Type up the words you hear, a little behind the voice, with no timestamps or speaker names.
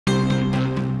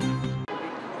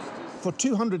For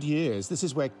 200 years, this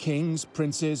is where kings,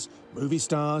 princes, movie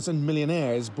stars and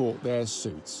millionaires bought their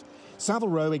suits. Savile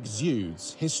Row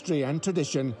exudes history and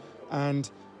tradition and,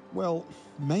 well,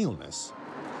 maleness.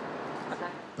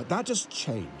 But that just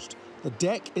changed. The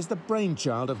deck is the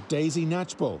brainchild of Daisy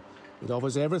Natchbull. It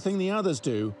offers everything the others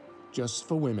do, just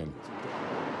for women.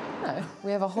 No,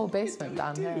 we have a whole basement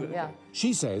down here, yeah.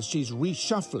 She says she's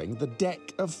reshuffling the deck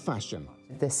of fashion.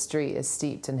 This street is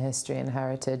steeped in history and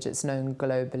heritage. It's known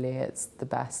globally. It's the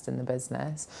best in the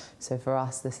business. So for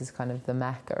us, this is kind of the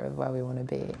mecca of where we want to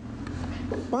be.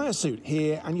 Buy a suit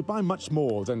here and you buy much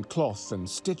more than cloth and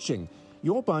stitching.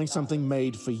 You're buying something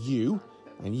made for you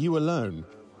and you alone.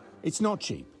 It's not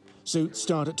cheap. Suits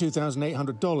start at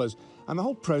 $2,800, and the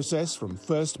whole process from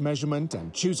first measurement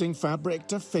and choosing fabric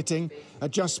to fitting,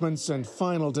 adjustments and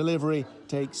final delivery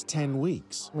takes 10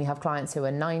 weeks. We have clients who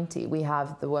are 90. We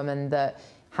have the woman that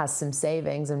has some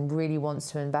savings and really wants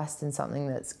to invest in something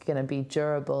that's going to be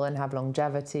durable and have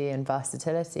longevity and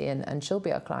versatility, and she'll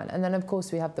be our client. And then, of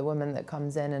course, we have the woman that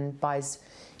comes in and buys,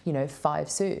 5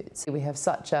 suits. We have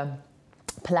such a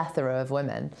plethora of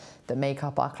women that make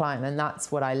up our client, and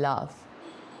that's what I love.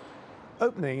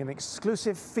 Opening an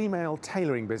exclusive female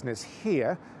tailoring business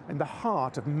here in the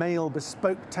heart of male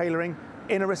bespoke tailoring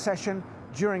in a recession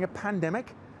during a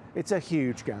pandemic, it's a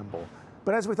huge gamble.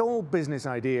 But as with all business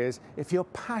ideas, if you're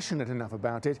passionate enough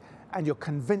about it and you're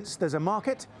convinced there's a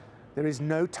market, there is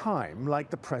no time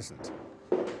like the present.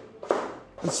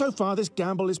 And so far, this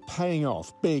gamble is paying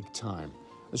off big time.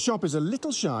 The shop is a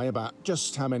little shy about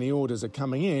just how many orders are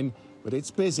coming in, but it's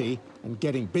busy and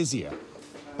getting busier.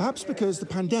 Perhaps because the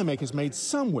pandemic has made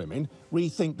some women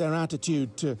rethink their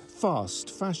attitude to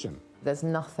fast fashion. There's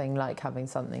nothing like having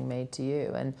something made to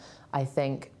you, and I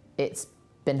think it's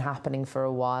been happening for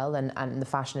a while, and the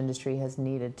fashion industry has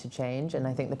needed to change, and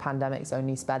I think the pandemic's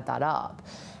only sped that up.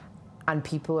 And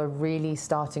people are really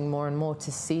starting more and more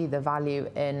to see the value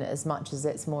in, as much as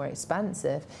it's more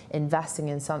expensive, investing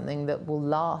in something that will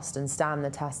last and stand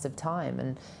the test of time,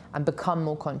 and become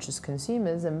more conscious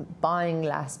consumers and buying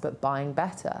less but buying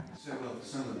better.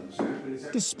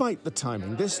 Despite the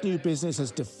timing, this new business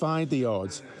has defied the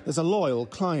odds. There's a loyal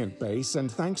client base,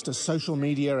 and thanks to social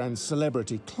media and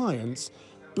celebrity clients,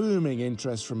 booming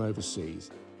interest from overseas.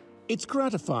 It's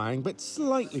gratifying but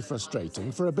slightly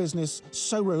frustrating for a business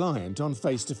so reliant on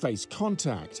face-to-face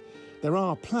contact. There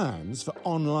are plans for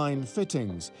online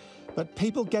fittings, but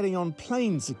people getting on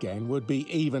planes again would be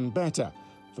even better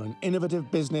for an innovative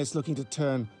business looking to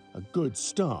turn a good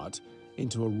start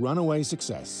into a runaway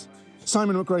success.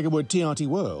 Simon McGregor-Wood, TRT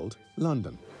World,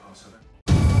 London.